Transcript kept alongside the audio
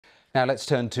Now let's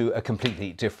turn to a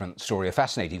completely different story, a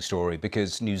fascinating story,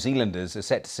 because New Zealanders are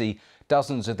set to see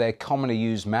dozens of their commonly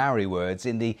used Maori words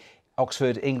in the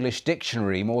Oxford English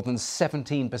Dictionary. More than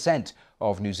 17%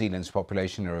 of New Zealand's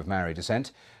population are of Maori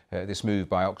descent. This move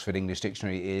by Oxford English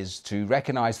Dictionary is to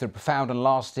recognise the profound and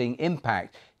lasting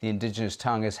impact the Indigenous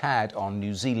tongue has had on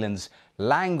New Zealand's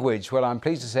language. Well, I'm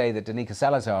pleased to say that Danica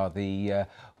Salazar, the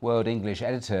World English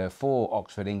editor for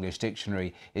Oxford English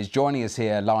Dictionary, is joining us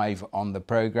here live on the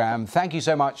programme. Thank you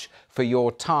so much for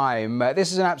your time.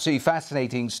 This is an absolutely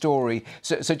fascinating story.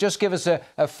 So just give us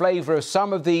a flavour of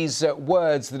some of these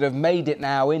words that have made it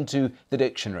now into the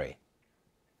dictionary.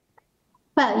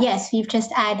 Well, yes, we've just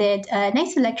added a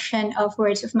nice selection of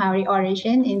words of Maori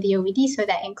origin in the OED. So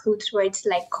that includes words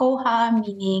like koha,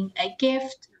 meaning a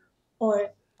gift,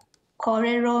 or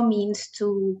korero means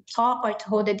to talk or to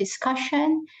hold a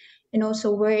discussion. And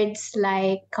also words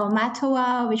like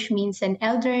kaumatoa, which means an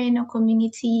elder in a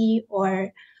community,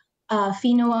 or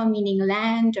whenua, meaning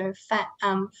land, or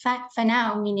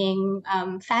whanau, meaning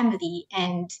family,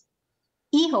 and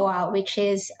ihoa, which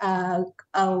is a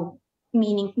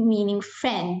meaning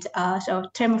friend, so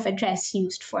term of address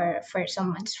used for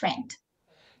someone's friend.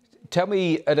 Tell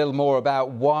me a little more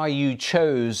about why you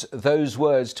chose those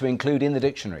words to include in the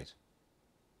dictionaries.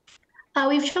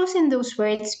 We've chosen those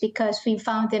words because we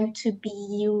found them to be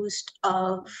used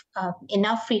of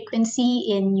enough frequency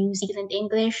in New Zealand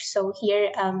English. So here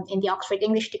in the Oxford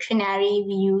English Dictionary,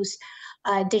 we use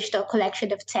a digital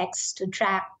collection of texts to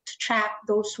track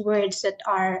those words that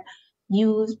are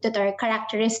used, that are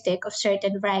characteristic of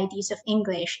certain varieties of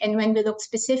English. And when we look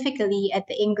specifically at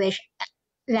the English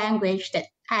language that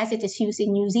as it is used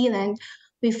in New Zealand,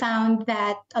 we found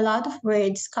that a lot of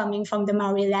words coming from the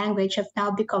Maori language have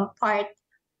now become part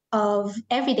of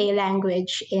everyday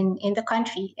language in the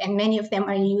country. And many of them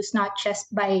are used not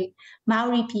just by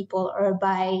Maori people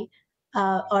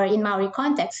or in Maori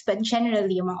context, but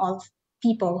generally among all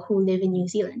people who live in New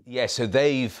Zealand. Yes, so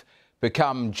they've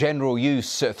become general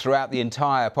use throughout the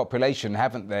entire population,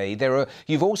 haven't they?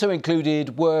 You've also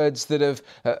included words that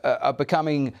are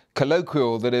becoming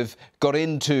colloquial, that have got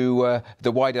into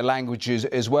the wider languages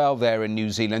as well there in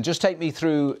New Zealand. Just take me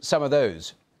through some of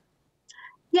those.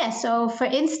 Yeah, so for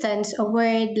instance, a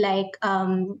word like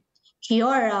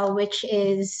kiora, which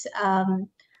is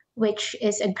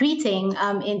a greeting,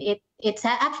 it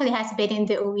actually has been in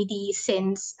the OED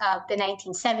since the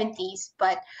 1970s,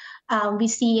 but we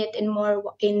see it in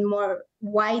more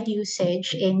wide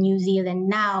usage in New Zealand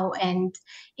now, and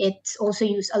it's also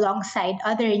used alongside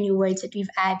other new words that we've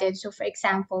added. So, for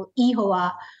example,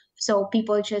 ihoa. So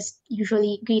people just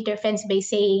usually greet their friends by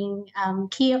saying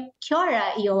kia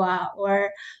ora ihoa,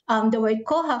 or the word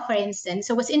koha, for instance.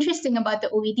 So what's interesting about the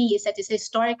OED is that it's a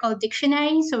historical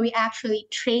dictionary. So we actually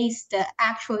trace the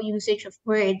actual usage of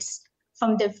words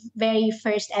from the very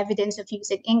first evidence of use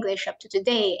in English up to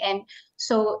today. And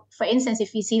so, for instance,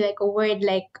 if you see like a word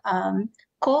like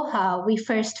koha, we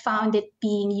first found it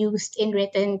being used in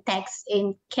written text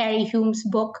in Carrie Hume's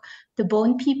book, The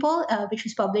Bone People, which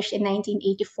was published in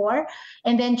 1984.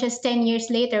 And then just 10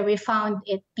 years later, we found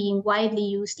it being widely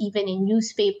used even in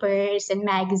newspapers and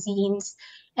magazines,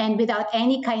 and without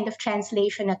any kind of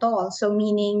translation at all. So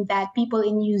meaning that people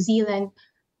in New Zealand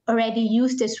already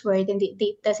use this word and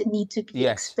it doesn't need to be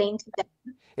explained to them.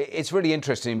 It's really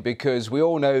interesting because we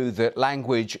all know that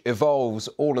language evolves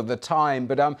all of the time,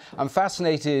 but I'm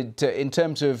fascinated in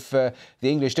terms of the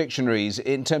English dictionaries,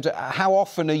 in terms of how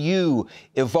often are you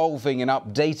evolving and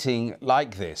updating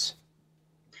like this?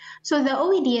 So the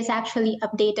OED is actually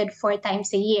updated 4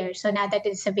 times a year. So now that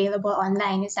it's available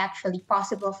online, it's actually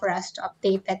possible for us to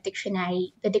update the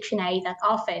dictionary that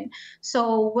often.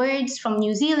 So words from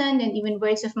New Zealand and even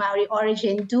words of Maori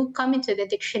origin do come into the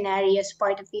dictionary as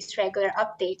part of these regular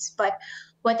updates. But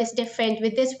what is different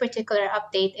with this particular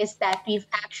update is that we've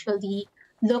actually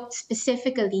looked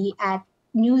specifically at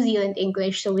New Zealand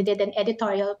English. So we did an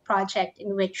editorial project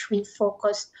in which we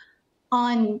focused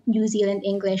on New Zealand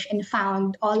English and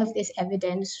found all of this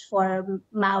evidence for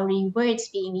Maori words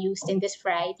being used in this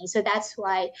variety. So that's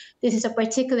why this is a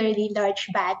particularly large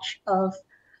batch of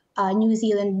New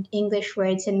Zealand English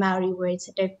words and Maori words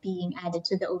that are being added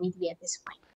to the OED at this point.